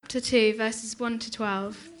chapter 2, verses 1 to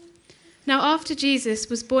 12. Now after Jesus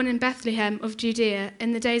was born in Bethlehem of Judea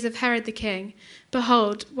in the days of Herod the king,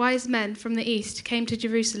 behold, wise men from the east came to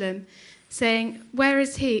Jerusalem, saying, Where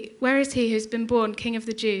is he who has been born King of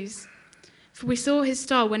the Jews? For we saw his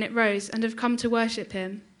star when it rose and have come to worship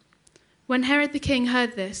him. When Herod the king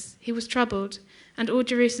heard this, he was troubled, and all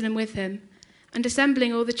Jerusalem with him. And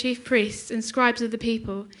assembling all the chief priests and scribes of the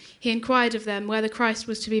people, he inquired of them where the Christ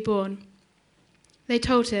was to be born. They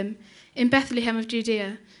told him, In Bethlehem of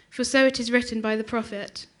Judea, for so it is written by the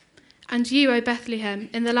prophet. And you, O Bethlehem,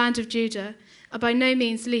 in the land of Judah, are by no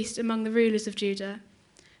means least among the rulers of Judah.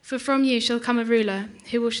 For from you shall come a ruler,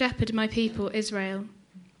 who will shepherd my people Israel.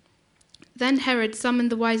 Then Herod summoned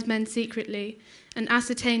the wise men secretly, and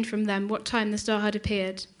ascertained from them what time the star had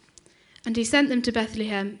appeared. And he sent them to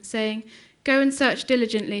Bethlehem, saying, Go and search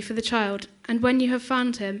diligently for the child, and when you have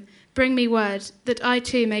found him, bring me word, that I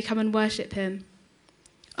too may come and worship him.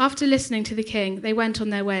 After listening to the king, they went on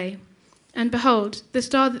their way. And behold, the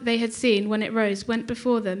star that they had seen when it rose went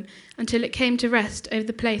before them until it came to rest over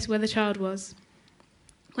the place where the child was.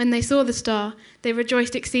 When they saw the star, they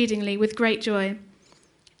rejoiced exceedingly with great joy.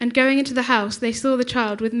 And going into the house, they saw the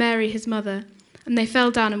child with Mary his mother, and they fell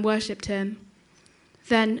down and worshipped him.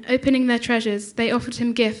 Then, opening their treasures, they offered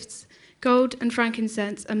him gifts, gold and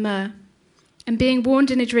frankincense and myrrh. And being warned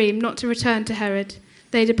in a dream not to return to Herod,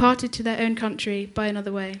 they departed to their own country by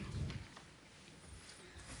another way.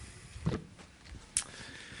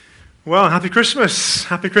 Well, happy Christmas.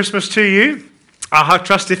 Happy Christmas to you. I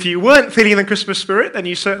trust if you weren't feeling the Christmas spirit, then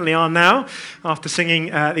you certainly are now, after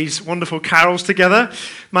singing these wonderful carols together.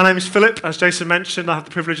 My name is Philip. As Jason mentioned, I have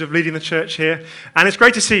the privilege of leading the church here, and it's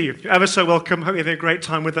great to see you. You're ever so welcome. Hope you're having a great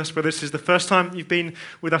time with us, whether this is the first time you've been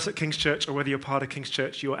with us at King's Church or whether you're part of King's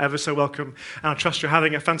Church. You're ever so welcome, and I trust you're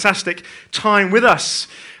having a fantastic time with us.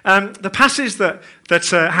 The passage that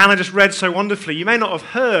Hannah just read so wonderfully, you may not have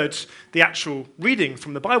heard the actual reading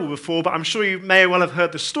from the Bible before, but I'm sure you may well have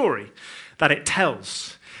heard the story that it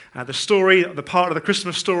tells. The story, the part of the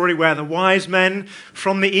Christmas story where the wise men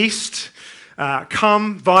from the east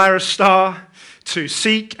come via a star to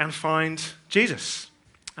seek and find Jesus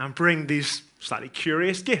and bring these slightly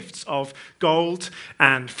curious gifts of gold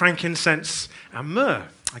and frankincense and myrrh.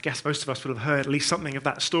 I guess most of us would have heard at least something of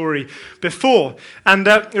that story before. And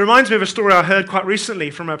it reminds me of a story I heard quite recently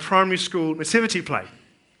from a primary school nativity play.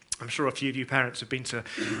 I'm sure a few of you parents have been to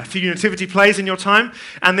a few nativity plays in your time,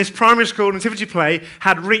 and this primary school nativity play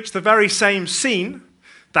had reached the very same scene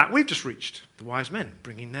that we've just reached, the wise men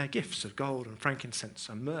bringing their gifts of gold and frankincense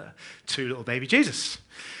and myrrh to little baby Jesus.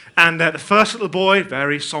 And the first little boy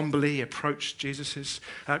very somberly approached Jesus'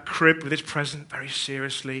 crib with his present very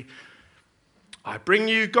seriously. I bring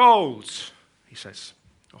you gold, he says.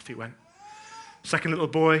 Off he went. Second little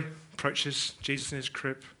boy approaches Jesus in his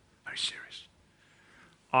crib, very serious.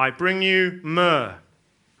 I bring you myrrh.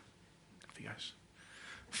 Off he goes.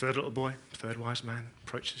 Third little boy, third wise man,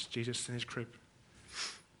 approaches Jesus in his crib.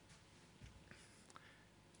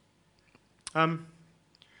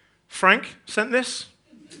 Frank sent this.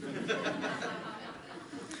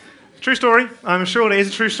 True story. I'm sure it is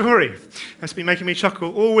a true story. It's been making me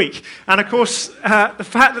chuckle all week. And of course, the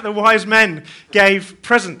fact that the wise men gave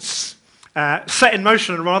presents set in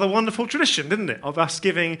motion a rather wonderful tradition, didn't it, of us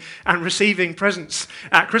giving and receiving presents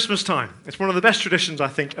at Christmas time. It's one of the best traditions, I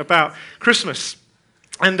think, about Christmas.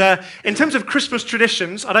 And in terms of Christmas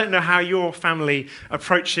traditions, I don't know how your family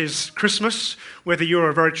approaches Christmas, whether you're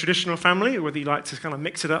a very traditional family or whether you like to kind of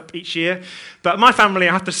mix it up each year. But my family,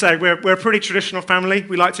 I have to say, we're a pretty traditional family.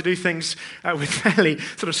 We like to do things with fairly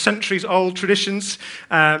sort of centuries-old traditions.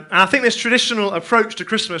 And I think this traditional approach to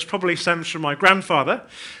Christmas probably stems from my grandfather.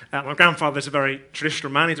 My grandfather's a very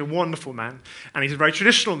traditional man. He's a wonderful man, and he's a very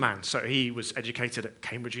traditional man. So he was educated at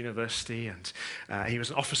Cambridge University, and he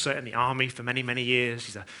was an officer in the army for many, many years.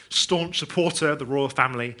 He's a staunch supporter of the royal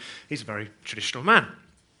family. He's a very traditional man.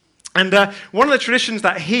 And one of the traditions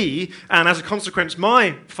that he, and as a consequence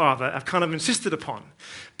my father, have kind of insisted upon,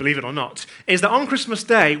 believe it or not, is that on Christmas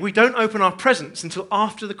Day, we don't open our presents until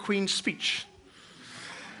after the Queen's speech.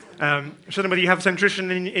 I don't know whether you have the same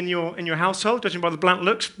tradition in your household, judging by the blunt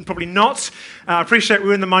looks. Probably not. I appreciate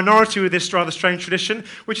we're in the minority with this rather strange tradition,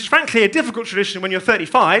 which is frankly a difficult tradition when you're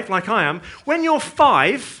 35, like I am. When you're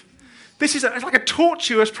 5, it's like a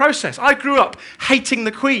tortuous process. I grew up hating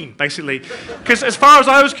the Queen, basically, because as far as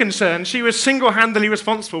I was concerned, she was single-handedly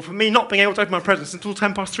responsible for me not being able to open my presents until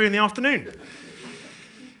 3:10 in the afternoon.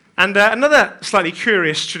 And another slightly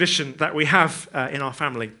curious tradition that we have in our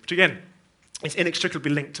family, which again, it's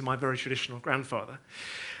inextricably linked to my very traditional grandfather,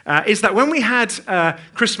 is that when we had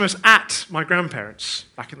Christmas at my grandparents'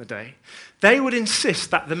 back in the day, they would insist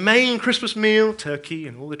that the main Christmas meal, turkey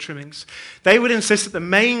and all the trimmings, they would insist that the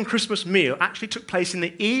main Christmas meal actually took place in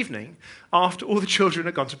the evening after all the children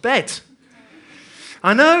had gone to bed.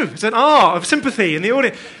 I know, it's an R of sympathy in the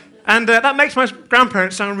audience. And that makes my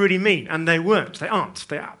grandparents sound really mean, and they weren't. They aren't.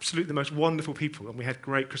 They're absolutely the most wonderful people, and we had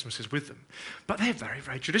great Christmases with them. But they're very,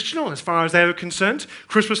 very traditional as far as they were concerned.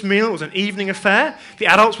 Christmas meal was an evening affair. The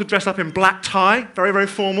adults would dress up in black tie, very, very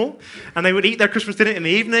formal, and they would eat their Christmas dinner in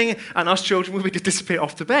the evening, and us children would disappear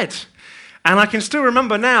off to bed. And I can still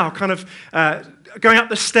remember now kind of going up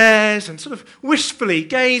the stairs and sort of wistfully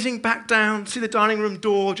gazing back down, see the dining room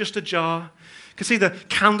door just ajar. Could see the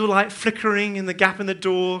candlelight flickering in the gap in the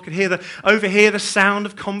door, could overhear the sound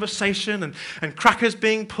of conversation and crackers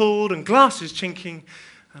being pulled and glasses chinking,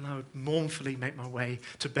 and I would mournfully make my way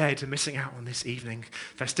to bed and missing out on this evening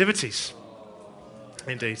festivities.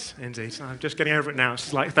 Indeed. I'm just getting over it now.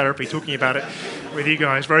 It's like therapy talking about it with you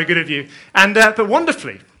guys. Very good of you. And but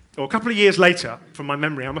wonderfully, or a couple of years later, from my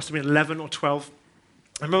memory, I must have been 11 or 12,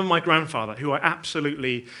 I remember my grandfather, who I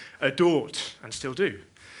absolutely adored and still do.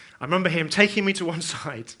 I remember him taking me to one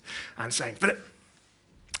side and saying, "Philip,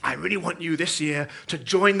 I really want you this year to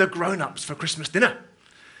join the grown-ups for Christmas dinner.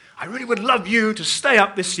 I really would love you to stay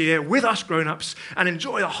up this year with us grown-ups and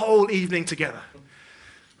enjoy the whole evening together."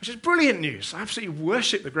 Which is brilliant news. I absolutely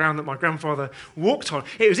worship the ground that my grandfather walked on.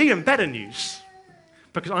 It was even better news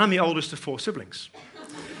because I'm the oldest of 4 siblings.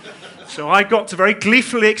 So I got to very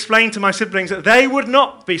gleefully explain to my siblings that they would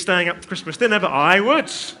not be staying up for Christmas dinner, but I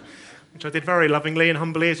would. Which I did very lovingly and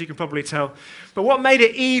humbly, as you can probably tell. But what made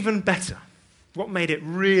it even better, what made it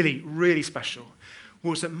really, really special,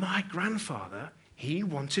 was that my grandfather, he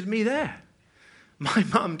wanted me there. My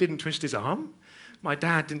mum didn't twist his arm. My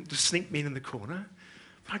dad didn't just sneak me in the corner.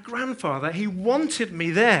 My grandfather, he wanted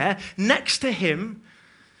me there next to him,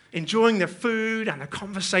 enjoying the food and the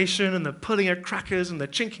conversation and the pulling of crackers and the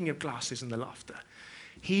chinking of glasses and the laughter.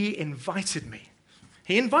 He invited me.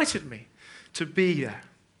 He invited me to be there.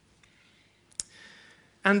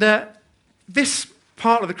 And this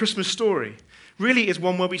part of the Christmas story really is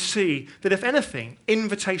one where we see that, if anything,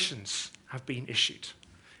 invitations have been issued.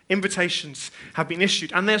 Invitations have been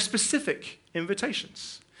issued, and they're specific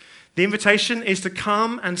invitations. The invitation is to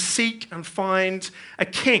come and seek and find a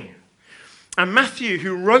king. And Matthew,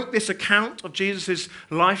 who wrote this account of Jesus'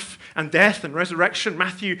 life and death and resurrection,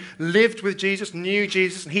 Matthew lived with Jesus, knew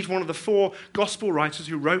Jesus, and he's one of the 4 gospel writers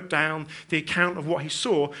who wrote down the account of what he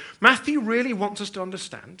saw. Matthew really wants us to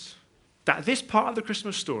understand that this part of the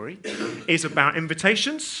Christmas story is about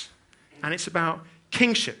invitations and it's about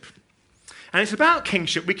kingship. And it's about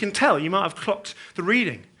kingship, we can tell, you might have clocked the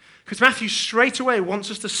reading, because Matthew straight away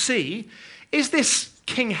wants us to see, is this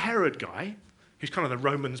King Herod guy, who's kind of the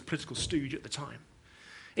Romans' political stooge at the time,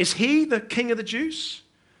 is he the king of the Jews?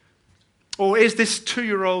 Or is this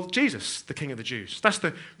 2-year-old Jesus the king of the Jews? That's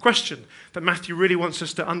the question that Matthew really wants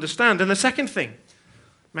us to understand. And the second thing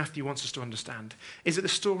Matthew wants us to understand is that the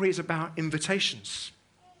story is about invitations.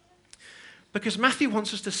 Because Matthew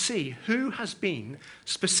wants us to see who has been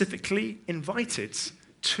specifically invited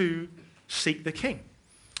to seek the king.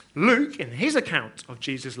 Luke, in his account of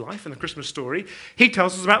Jesus' life and the Christmas story, he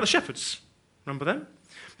tells us about the shepherds. Remember them?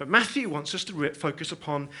 But Matthew wants us to focus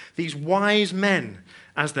upon these wise men,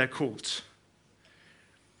 as they're called.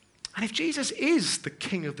 And if Jesus is the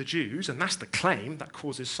king of the Jews, and that's the claim that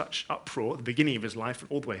causes such uproar at the beginning of his life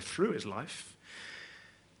and all the way through his life,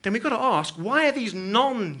 then we've got to ask, why are these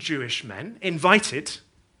non-Jewish men invited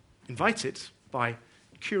by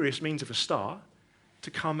curious means of a star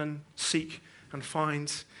to come and seek and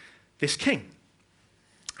find this king?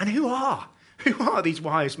 And who are these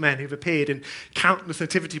wise men who've appeared in countless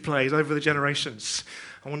nativity plays over the generations?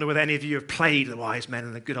 I wonder whether any of you have played the wise men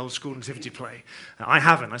in the good old school nativity play. I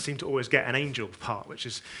haven't. I seem to always get an angel part, which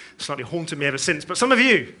has slightly haunted me ever since. But some of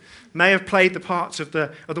you may have played the parts of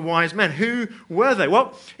the wise men. Who were they?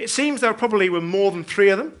 Well, it seems there probably were more than 3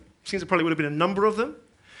 of them. It seems there probably would have been a number of them.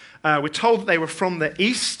 We're told that they were from the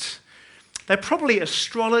East. They're probably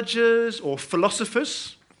astrologers or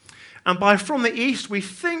philosophers. And by from the East, we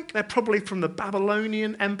think they're probably from the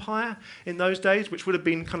Babylonian Empire in those days, which would have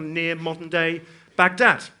been kind of near modern-day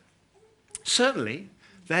Baghdad. Certainly,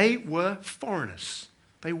 they were foreigners.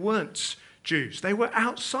 They weren't Jews. They were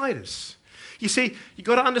outsiders. You see, you've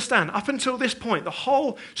got to understand, up until this point, the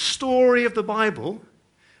whole story of the Bible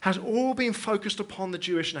has all been focused upon the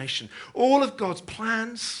Jewish nation. All of God's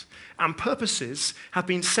plans and purposes have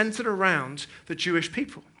been centered around the Jewish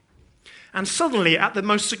people. And suddenly, at the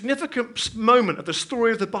most significant moment of the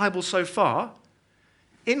story of the Bible so far,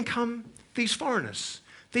 in come these foreigners.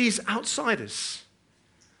 these outsiders.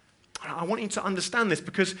 I want you to understand this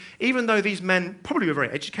because even though these men probably were very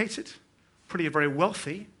educated, probably very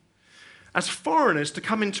wealthy, as foreigners to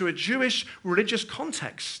come into a Jewish religious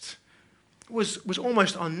context was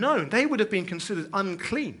almost unknown. They would have been considered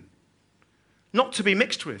unclean, not to be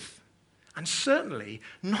mixed with, and certainly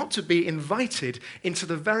not to be invited into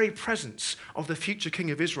the very presence of the future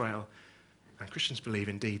king of Israel, and Christians believe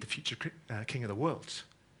indeed the future king of the world.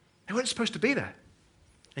 They weren't supposed to be there,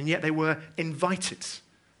 and yet they were invited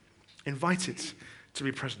to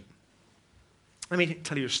be present. Let me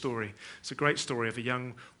tell you a story. It's a great story of a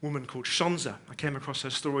young woman called Shonza. I came across her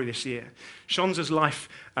story this year. Shonza's life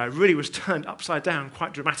really was turned upside down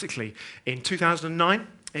quite dramatically in 2009.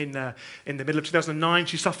 In the middle of 2009,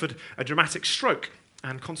 she suffered a dramatic stroke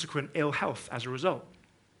and consequent ill health as a result.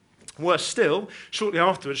 Worse still, shortly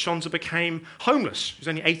afterwards, Shonza became homeless. She was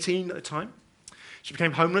only 18 at the time. She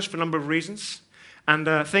became homeless for a number of reasons. And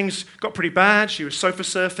things got pretty bad. She was sofa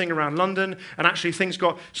surfing around London, and actually things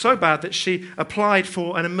got so bad that she applied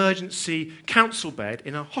for an emergency council bed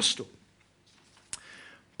in a hostel.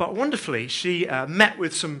 But wonderfully, she met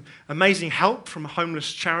with some amazing help from a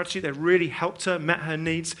homeless charity. They really helped her, met her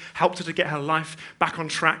needs, helped her to get her life back on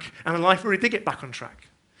track, and her life really did get back on track.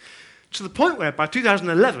 To the point where by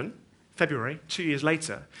 2011, February, 2 years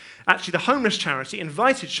later, actually the homeless charity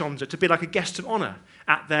invited Shonza to be like a guest of honor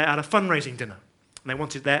at a fundraising dinner. And they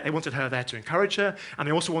wanted her there to encourage her, and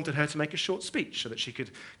they also wanted her to make a short speech so that she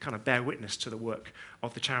could kind of bear witness to the work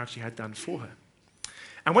of the charity had done for her.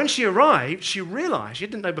 And when she arrived, she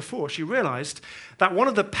didn't know before, she realized that one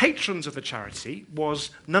of the patrons of the charity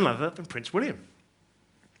was none other than Prince William,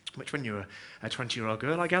 which when you're a 20-year-old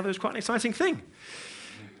girl, I gather is quite an exciting thing.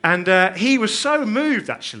 And he was so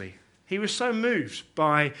moved, actually. He was so moved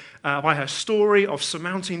by her story of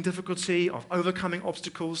surmounting difficulty, of overcoming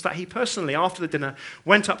obstacles, that he personally, after the dinner,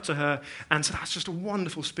 went up to her and said, "That's just a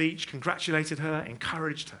wonderful speech," congratulated her,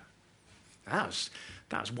 encouraged her. That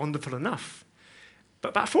was wonderful enough. But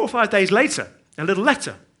about 4 or 5 days later, a little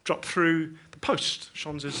letter dropped through the post,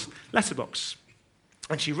 Shonza's letterbox.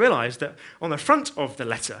 And she realized that on the front of the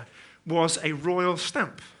letter was a royal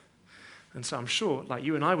stamp. And so I'm sure, like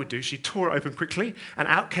you and I would do, she tore it open quickly, and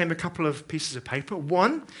out came a couple of pieces of paper.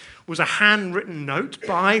 One was a handwritten note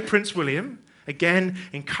by Prince William, again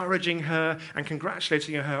encouraging her and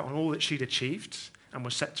congratulating her on all that she'd achieved and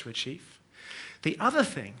was set to achieve. The other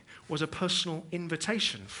thing was a personal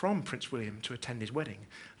invitation from Prince William to attend his wedding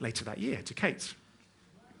later that year to Kate.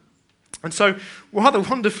 And so, rather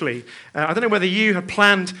wonderfully, I don't know whether you had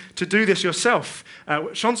planned to do this yourself.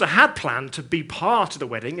 Shonza had planned to be part of the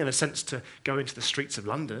wedding, in a sense to go into the streets of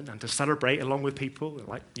London and to celebrate along with people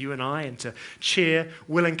like you and I and to cheer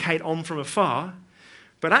Will and Kate on from afar.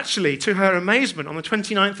 But actually, to her amazement, on the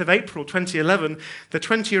 29th of April 2011, the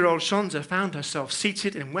 20-year-old Shonza found herself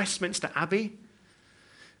seated in Westminster Abbey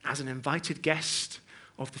as an invited guest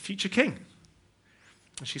of the future king.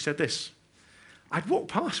 And she said this: "I'd walked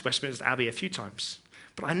past Westminster Abbey a few times,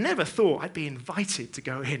 but I never thought I'd be invited to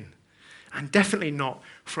go in, and definitely not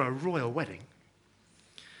for a royal wedding."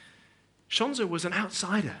 Shonza was an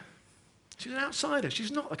outsider. She's an outsider.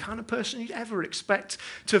 She's not the kind of person you'd ever expect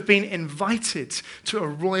to have been invited to a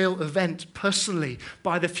royal event personally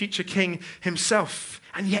by the future king himself.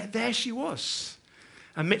 And yet there she was,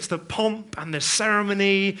 amidst the pomp and the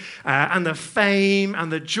ceremony and the fame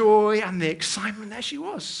and the joy and the excitement. There she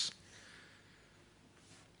was.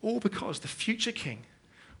 All because the future king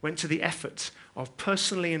went to the effort of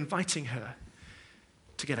personally inviting her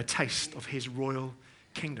to get a taste of his royal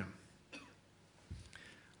kingdom.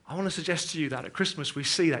 I want to suggest to you that at Christmas we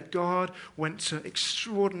see that God went to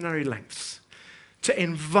extraordinary lengths to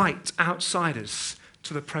invite outsiders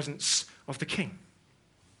to the presence of the king.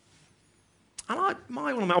 And one of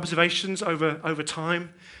my observations over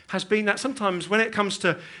time has been that sometimes when it comes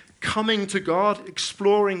to coming to God,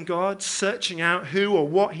 exploring God, searching out who or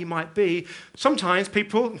what he might be, sometimes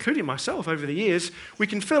people, including myself over the years, we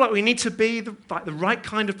can feel like we need to be the right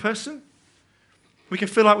kind of person. We can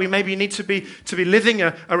feel like we maybe need to be living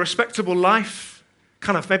a respectable life,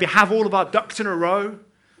 kind of maybe have all of our ducks in a row,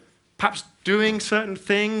 perhaps doing certain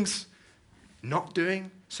things, not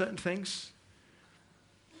doing certain things.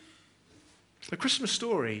 The Christmas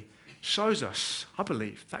story shows us, I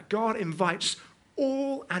believe, that God invites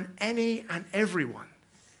all and any and everyone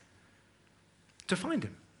to find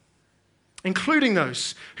him, including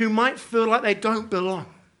those who might feel like they don't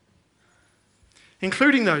belong,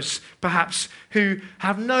 including those, perhaps, who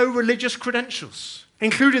have no religious credentials,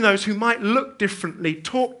 including those who might look differently,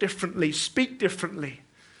 talk differently, speak differently.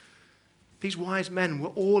 These wise men were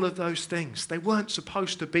all of those things. They weren't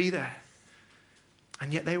supposed to be there.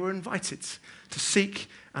 And yet they were invited to seek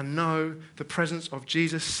and know the presence of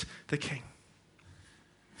Jesus the King.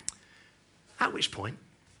 At which point,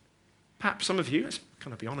 perhaps some of you, let's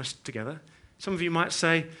kind of be honest together, some of you might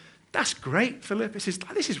say, that's great, Philip. This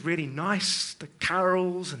is really nice. The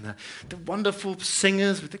carols and the wonderful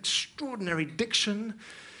singers with extraordinary diction,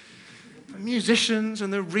 the musicians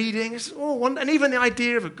and the reading. It's all wonderful. And even the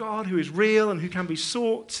idea of a God who is real and who can be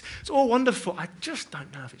sought. It's all wonderful. I just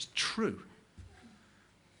don't know if it's true.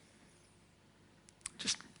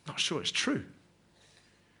 Just not sure it's true.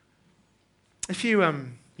 If you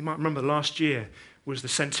might remember last year was the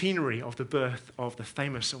centenary of the birth of the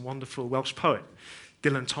famous and wonderful Welsh poet,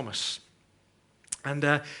 Dylan Thomas.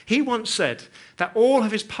 And he once said that all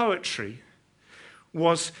of his poetry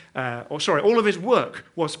was, all of his work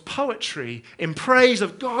was poetry in praise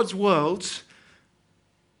of God's world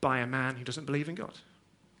by a man who doesn't believe in God.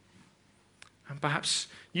 And perhaps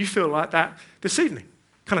you feel like that this evening,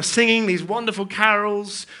 kind of singing these wonderful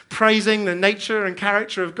carols, praising the nature and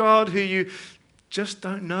character of God who you just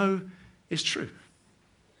don't know is true.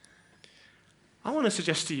 I want to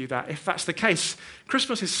suggest to you that if that's the case,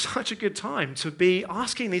 Christmas is such a good time to be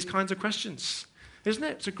asking these kinds of questions, isn't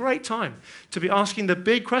it? It's a great time to be asking the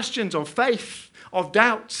big questions of faith, of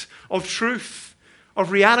doubt, of truth,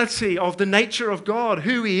 of reality, of the nature of God,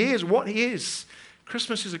 who he is, what he is.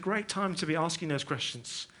 Christmas is a great time to be asking those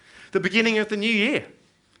questions. The beginning of the new year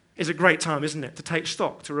is a great time, isn't it? To take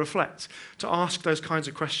stock, to reflect, to ask those kinds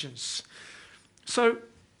of questions. So,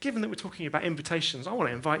 given that we're talking about invitations, I want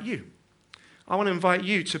to invite you. I want to invite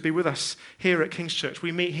you to be with us here at King's Church.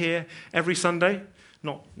 We meet here every Sunday,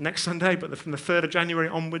 not next Sunday, but from the 3rd of January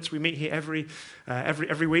onwards, we meet here every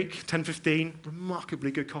week, 10:15.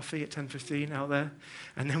 Remarkably good coffee at 10:15 out there.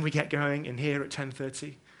 And then we get going in here at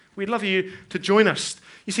 10:30. We'd love you to join us.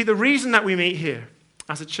 You see, the reason that we meet here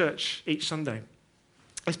as a church each Sunday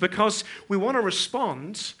is because we want to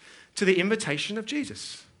respond to the invitation of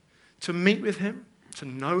Jesus, to meet with him, to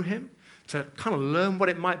know him, to kind of learn what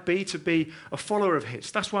it might be to be a follower of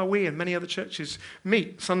his. That's why we and many other churches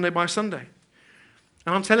meet Sunday by Sunday.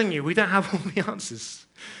 And I'm telling you, we don't have all the answers.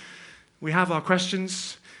 We have our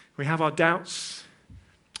questions, we have our doubts,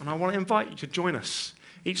 and I want to invite you to join us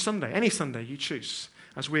each Sunday, any Sunday you choose,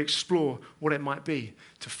 as we explore what it might be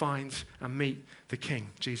to find and meet the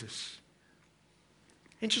King, Jesus.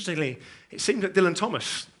 Interestingly, it seems that Dylan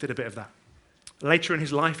Thomas did a bit of that. Later in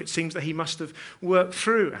his life, it seems that he must have worked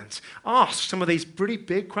through and asked some of these pretty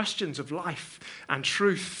big questions of life and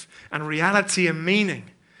truth and reality and meaning.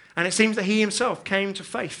 And it seems that he himself came to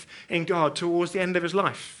faith in God towards the end of his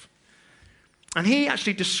life. And he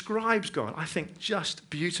actually describes God, I think, just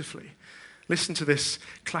beautifully. Listen to this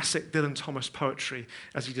classic Dylan Thomas poetry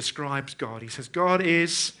as he describes God. He says, God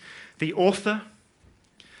is the author,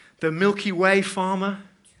 the Milky Way farmer,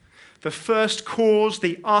 the first cause,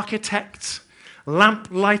 the architect,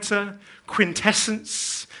 lamplighter,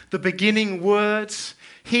 quintessence, the beginning words.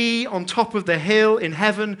 He on top of the hill in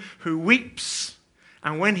heaven who weeps,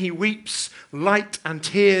 and when he weeps, light and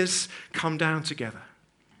tears come down together.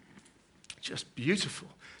 Just beautiful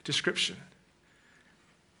description.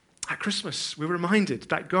 At Christmas, we're reminded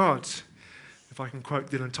that God, if I can quote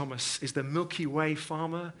Dylan Thomas, is the Milky Way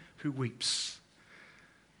farmer who weeps.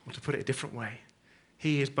 Or to put it a different way,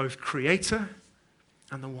 he is both creator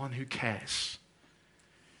and the one who cares.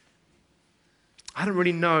 I don't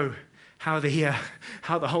really know how the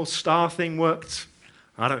whole star thing worked.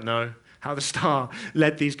 I don't know how the star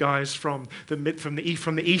led these guys from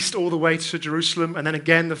the east all the way to Jerusalem, and then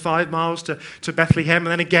again the 5 miles to Bethlehem,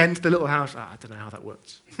 and then again to the little house. I don't know how that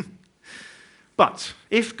worked. But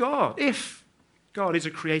if God is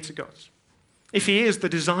a creator God, if he is the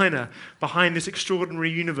designer behind this extraordinary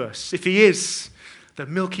universe, if he is the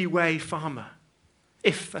Milky Way farmer,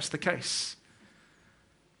 if that's the case,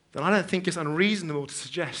 then I don't think it's unreasonable to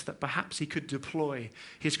suggest that perhaps he could deploy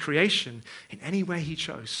his creation in any way he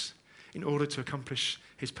chose in order to accomplish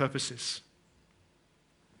his purposes.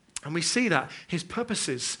 And we see that his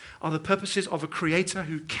purposes are the purposes of a creator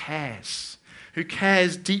who cares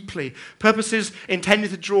deeply. Purposes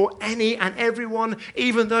intended to draw any and everyone,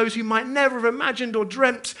 even those who might never have imagined or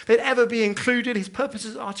dreamt they'd ever be included. His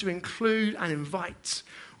purposes are to include and invite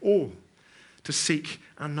all to seek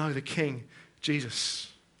and know the King, Jesus.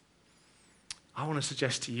 I want to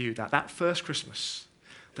suggest to you that first Christmas,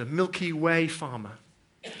 the Milky Way farmer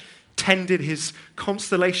tended his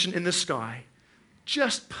constellation in the sky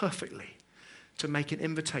just perfectly to make an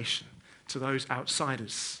invitation to those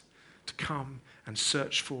outsiders to come and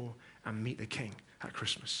search for and meet the King at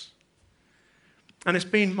Christmas. And it's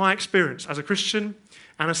been my experience as a Christian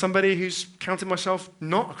and as somebody who's counted myself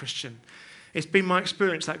not a Christian, It's been my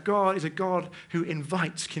experience that God is a God who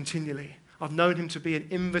invites continually. I've known him to be an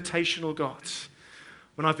invitational God.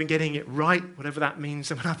 When I've been getting it right, whatever that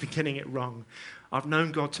means, and when I've been getting it wrong, I've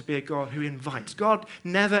known God to be a God who invites. God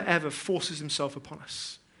never, ever forces himself upon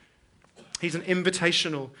us. He's an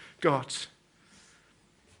invitational God.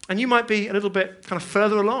 And you might be a little bit kind of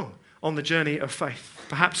further along on the journey of faith,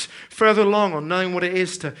 perhaps further along on knowing what it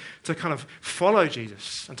is to kind of follow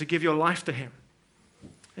Jesus and to give your life to him.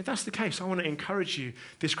 If that's the case, I want to encourage you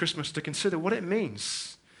this Christmas to consider what it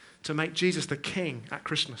means to make Jesus the King at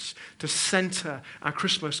Christmas, to center our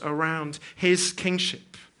Christmas around his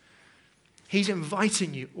kingship. He's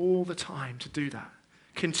inviting you all the time to do that,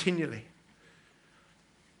 continually.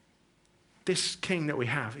 This King that we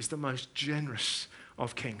have is the most generous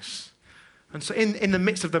of kings. And so in the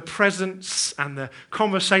midst of the presents and the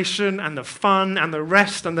conversation and the fun and the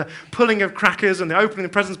rest and the pulling of crackers and the opening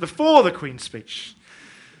of presents before the Queen's speech,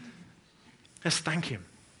 let's thank him.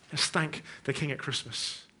 Let's thank the King at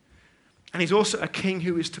Christmas. And he's also a king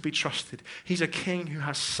who is to be trusted. He's a king who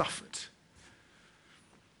has suffered.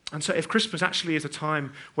 And so if Christmas actually is a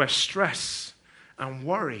time where stress and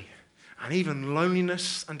worry and even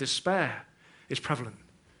loneliness and despair is prevalent,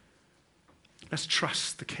 let's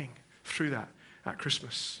trust the king through that at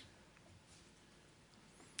Christmas.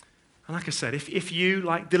 And like I said, if you,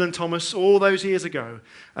 like Dylan Thomas all those years ago,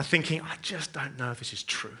 are thinking, I just don't know if this is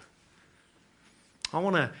true, I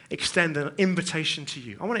want to extend an invitation to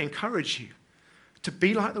you. I want to encourage you to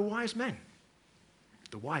be like the wise men.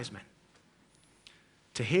 The wise men.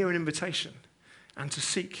 To hear an invitation and to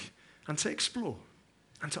seek and to explore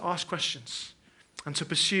and to ask questions and to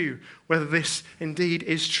pursue whether this indeed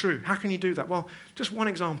is true. How can you do that? Well, just one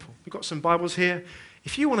example. We've got some Bibles here.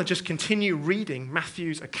 If you want to just continue reading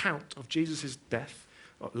Matthew's account of Jesus' death,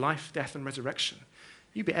 life, death, and resurrection,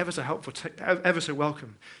 you'd be ever so helpful, ever so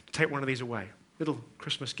welcome to take one of these away. Little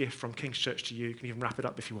Christmas gift from King's Church to you. You can even wrap it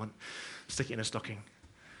up if you want. Stick it in a stocking.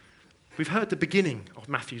 We've heard the beginning of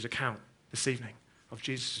Matthew's account this evening of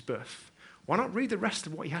Jesus' birth. Why not read the rest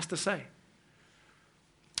of what he has to say?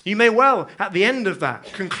 You may well, at the end of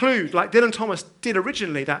that, conclude, like Dylan Thomas did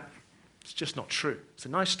originally, that it's just not true. It's a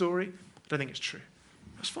nice story. I don't think it's true.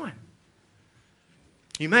 That's fine.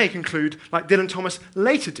 You may conclude, like Dylan Thomas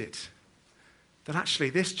later did, that actually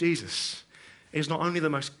this Jesus is not only the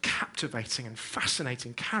most captivating and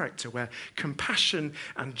fascinating character where compassion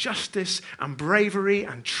and justice and bravery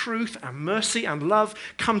and truth and mercy and love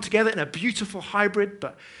come together in a beautiful hybrid,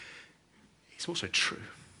 but he's also true.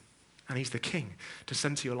 And he's the king to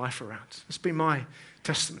center your life around. It's been my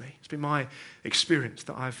testimony. It's been my experience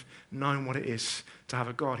that I've known what it is to have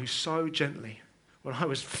a God who so gently, when I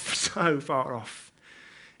was so far off,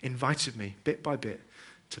 invited me bit by bit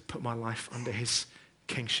to put my life under his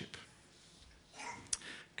kingship.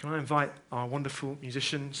 Can I invite our wonderful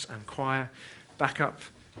musicians and choir back up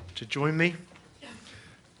to join me?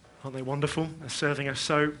 Aren't they wonderful? They're serving us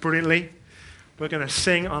so brilliantly. We're going to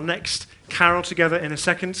sing our next carol together in a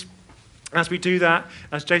second. As we do that,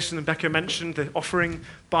 as Jason and Becca mentioned, the offering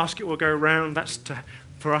basket will go around. That's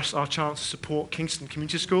for us our chance to support Kingston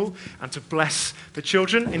Community School and to bless the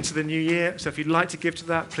children into the new year. So if you'd like to give to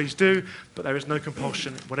that, please do. But there is no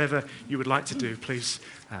compulsion. Whatever you would like to do, please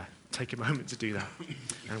take a moment to do that.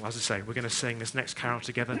 And as I say, we're going to sing this next carol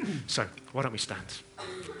together. So why don't we stand?